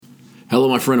Hello,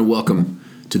 my friend, and welcome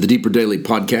to the Deeper Daily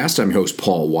Podcast. I'm your host,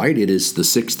 Paul White. It is the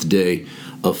 6th day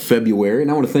of February, and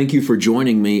I want to thank you for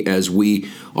joining me as we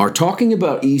are talking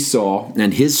about Esau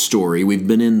and his story. We've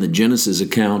been in the Genesis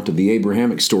account of the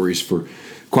Abrahamic stories for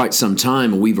quite some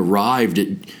time, and we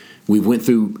went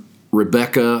through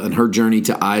Rebekah and her journey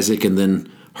to Isaac, and then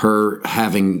her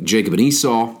having Jacob and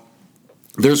Esau.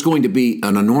 There's going to be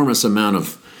an enormous amount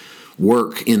of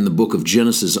work in the book of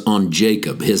Genesis on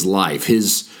Jacob, his life,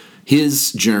 his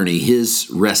journey, his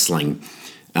wrestling.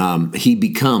 He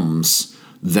becomes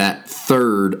that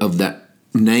third of that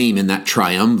name in that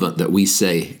triumvirate that we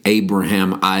say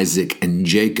Abraham, Isaac, and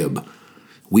Jacob.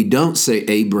 We don't say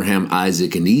Abraham,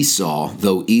 Isaac, and Esau,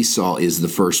 though Esau is the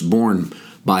firstborn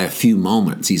by a few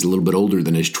moments. He's a little bit older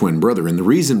than his twin brother. And the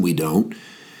reason we don't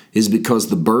is because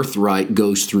the birthright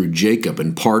goes through Jacob.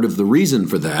 And part of the reason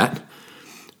for that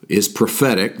is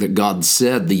prophetic, that God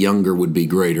said the younger would be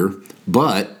greater.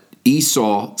 But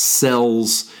Esau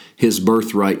sells his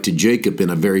birthright to Jacob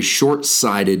in a very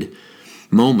short-sighted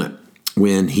moment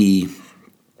when he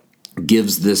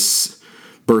gives this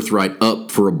birthright up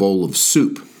for a bowl of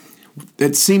soup.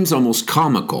 It seems almost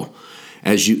comical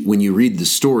when you read the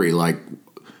story, like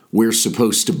we're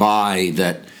supposed to buy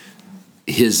that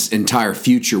his entire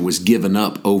future was given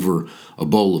up over a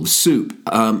bowl of soup.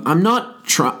 I'm not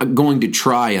going to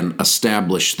try and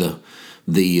establish the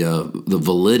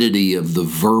validity of the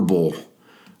verbal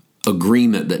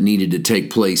agreement that needed to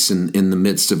take place in the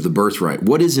midst of the birthright.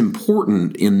 What is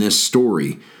important in this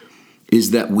story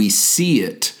is that we see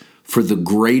it for the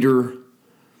greater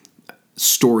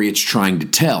story it's trying to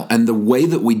tell. And the way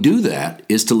that we do that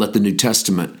is to let the New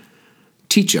Testament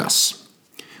teach us.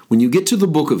 When you get to the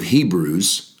book of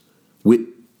Hebrews,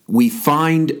 we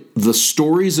find the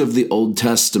stories of the Old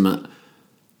Testament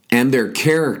and their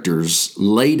characters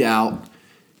laid out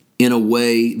in a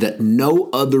way that no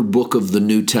other book of the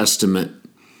New Testament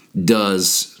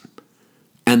does.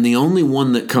 And the only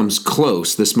one that comes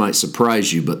close, this might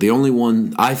surprise you, but the only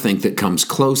one I think that comes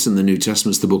close in the New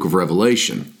Testament is the book of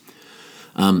Revelation.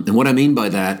 And what I mean by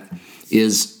that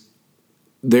is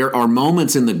there are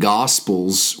moments in the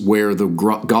Gospels where the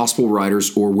Gospel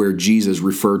writers or where Jesus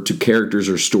referred to characters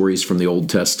or stories from the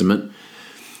Old Testament.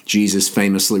 Jesus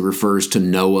famously refers to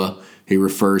Noah. He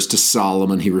refers to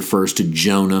Solomon. He refers to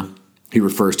Jonah. He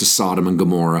refers to Sodom and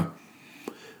Gomorrah.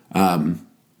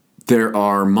 There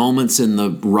are moments in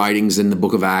the writings in the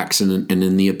book of Acts and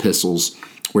in the epistles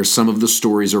where some of the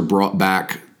stories are brought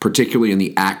back, particularly in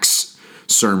the Acts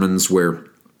sermons where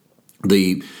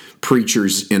the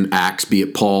preachers in Acts, be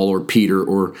it Paul or Peter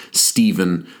or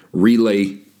Stephen,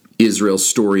 relay Israel's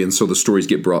story, and so the stories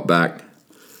get brought back.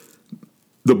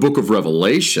 The book of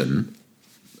Revelation,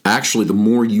 actually, the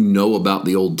more you know about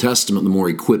the Old Testament, the more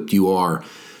equipped you are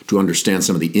to understand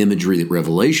some of the imagery that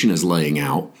Revelation is laying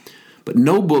out. But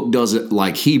no book does it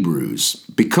like Hebrews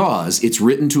because it's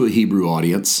written to a Hebrew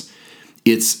audience.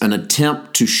 It's an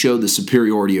attempt to show the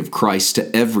superiority of Christ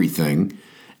to everything.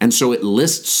 And so it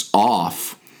lists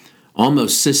off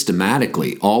almost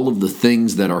systematically all of the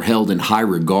things that are held in high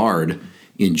regard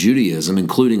in Judaism,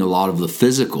 including a lot of the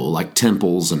physical, like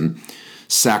temples and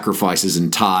sacrifices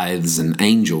and tithes and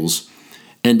angels.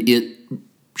 And it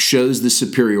shows the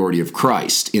superiority of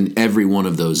Christ in every one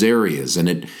of those areas. And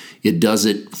it does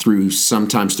it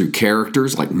sometimes through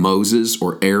characters like Moses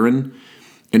or Aaron.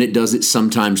 And it does it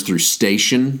sometimes through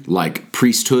station like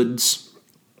priesthoods.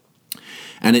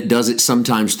 And it does it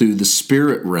sometimes through the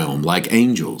spirit realm like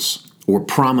angels or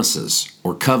promises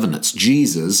or covenants.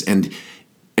 Jesus and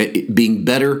being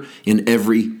better in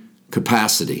every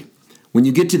capacity. When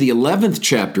you get to the 11th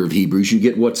chapter of Hebrews, you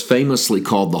get what's famously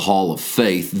called the Hall of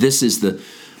Faith. This is the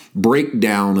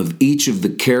breakdown of each of the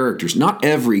characters, not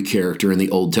every character in the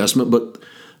Old Testament, but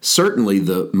certainly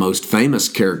the most famous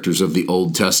characters of the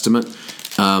Old Testament,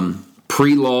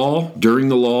 pre-law, during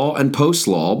the law, and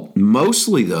post-law,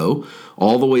 mostly, though,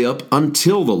 all the way up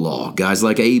until the law. Guys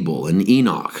like Abel and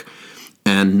Enoch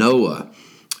and Noah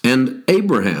and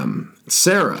Abraham,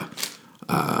 Sarah,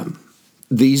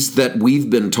 these that we've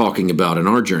been talking about in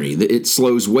our journey. It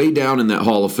slows way down in that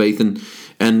Hall of Faith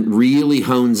and really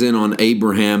hones in on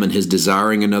Abraham and his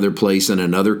desiring another place and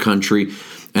another country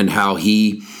and how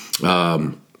he,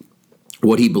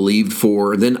 what he believed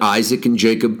for. Then Isaac and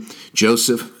Jacob,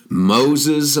 Joseph,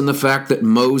 Moses, and the fact that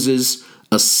Moses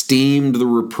esteemed the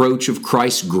reproach of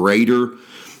Christ greater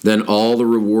than all the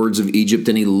rewards of Egypt,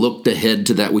 and he looked ahead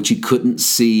to that which he couldn't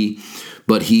see.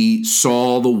 But he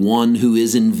saw the one who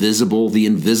is invisible, the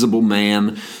invisible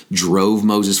man, drove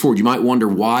Moses forward. You might wonder,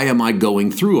 why am I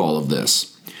going through all of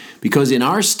this? Because in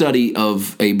our study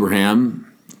of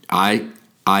Abraham,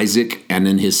 Isaac, and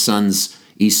then his sons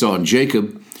Esau and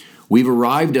Jacob, we've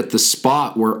arrived at the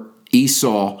spot where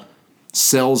Esau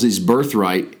sells his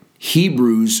birthright.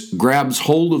 Hebrews grabs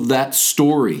hold of that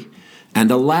story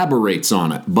and elaborates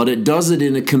on it, but it does it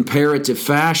in a comparative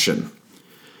fashion.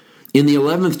 In the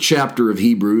 11th chapter of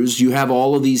Hebrews, you have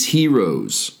all of these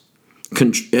heroes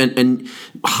and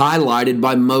highlighted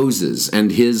by Moses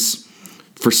and his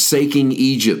forsaking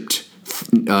Egypt,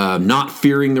 not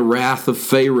fearing the wrath of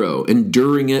Pharaoh,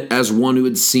 enduring it as one who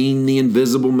had seen the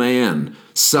invisible man,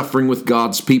 suffering with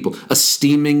God's people,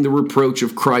 esteeming the reproach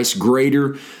of Christ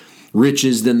greater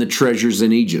riches than the treasures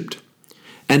in Egypt.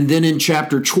 And then in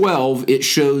chapter 12, it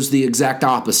shows the exact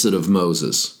opposite of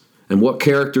Moses. And what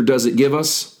character does it give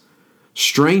us?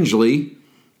 Strangely,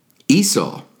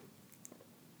 Esau.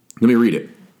 Let me read it.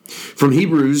 From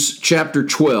Hebrews chapter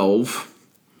 12,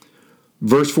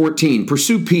 verse 14,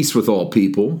 pursue peace with all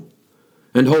people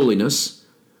and holiness,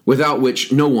 without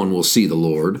which no one will see the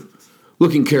Lord,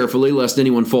 looking carefully lest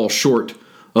anyone fall short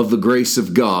of the grace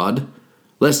of God,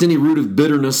 lest any root of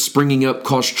bitterness springing up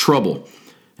cause trouble,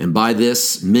 and by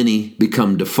this many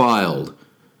become defiled,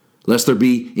 lest there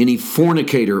be any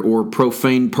fornicator or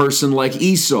profane person like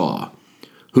Esau,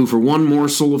 who for one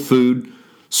morsel of food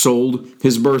sold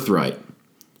his birthright.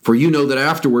 For you know that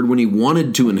afterward, when he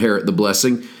wanted to inherit the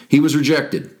blessing, he was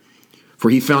rejected.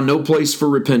 For he found no place for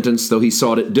repentance, though he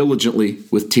sought it diligently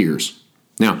with tears.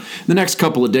 Now, the next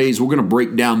couple of days, we're going to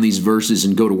break down these verses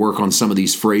and go to work on some of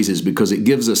these phrases because it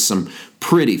gives us some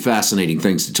pretty fascinating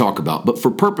things to talk about. But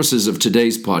for purposes of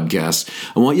today's podcast,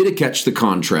 I want you to catch the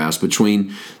contrast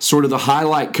between sort of the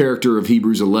highlight character of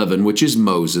Hebrews 11, which is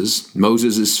Moses.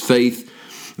 Moses' faith.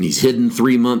 He's hidden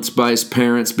 3 months by his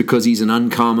parents because he's an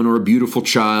uncommon or a beautiful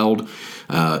child.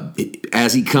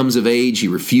 As he comes of age, he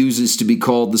refuses to be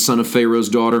called the son of Pharaoh's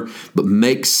daughter, but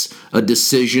makes a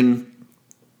decision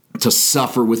to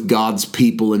suffer with God's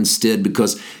people instead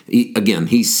because,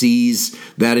 he sees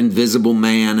that invisible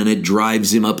man and it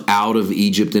drives him up out of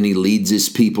Egypt and he leads his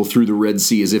people through the Red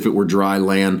Sea as if it were dry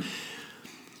land.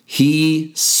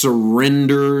 He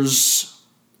surrenders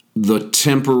the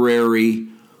temporary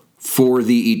for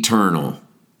the eternal.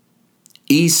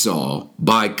 Esau,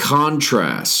 by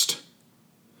contrast,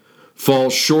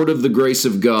 falls short of the grace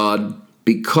of God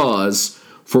because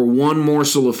for one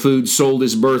morsel of food sold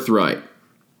his birthright.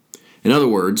 In other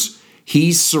words,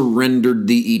 he surrendered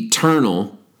the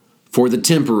eternal for the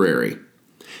temporary.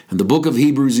 And the book of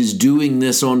Hebrews is doing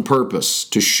this on purpose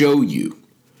to show you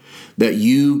that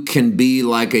you can be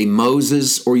like a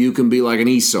Moses or you can be like an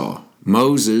Esau.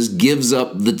 Moses gives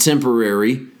up the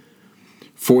temporary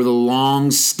for the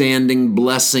long-standing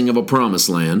blessing of a promised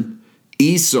land.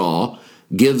 Esau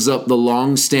gives up the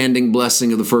long-standing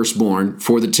blessing of the firstborn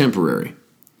for the temporary.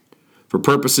 For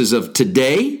purposes of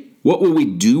today, what will we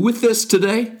do with this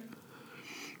today?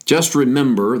 Just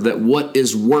remember that what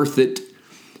is worth it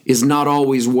is not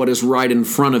always what is right in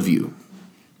front of you.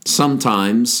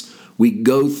 Sometimes we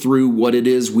go through what it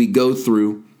is we go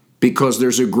through because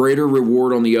there's a greater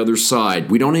reward on the other side.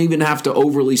 We don't even have to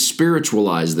overly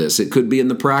spiritualize this. It could be in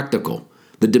the practical,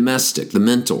 the domestic, the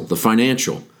mental, the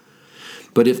financial.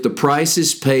 But if the price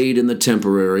is paid in the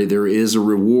temporary, there is a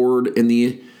reward in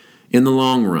the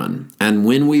long run. And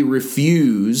when we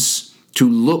refuse to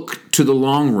look to the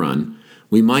long run,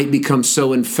 we might become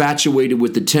so infatuated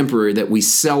with the temporary that we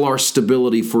sell our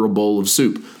stability for a bowl of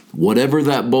soup, whatever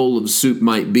that bowl of soup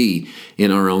might be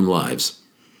in our own lives.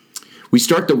 We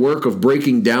start the work of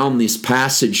breaking down this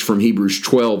passage from Hebrews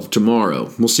 12 tomorrow.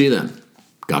 We'll see you then.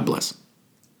 God bless.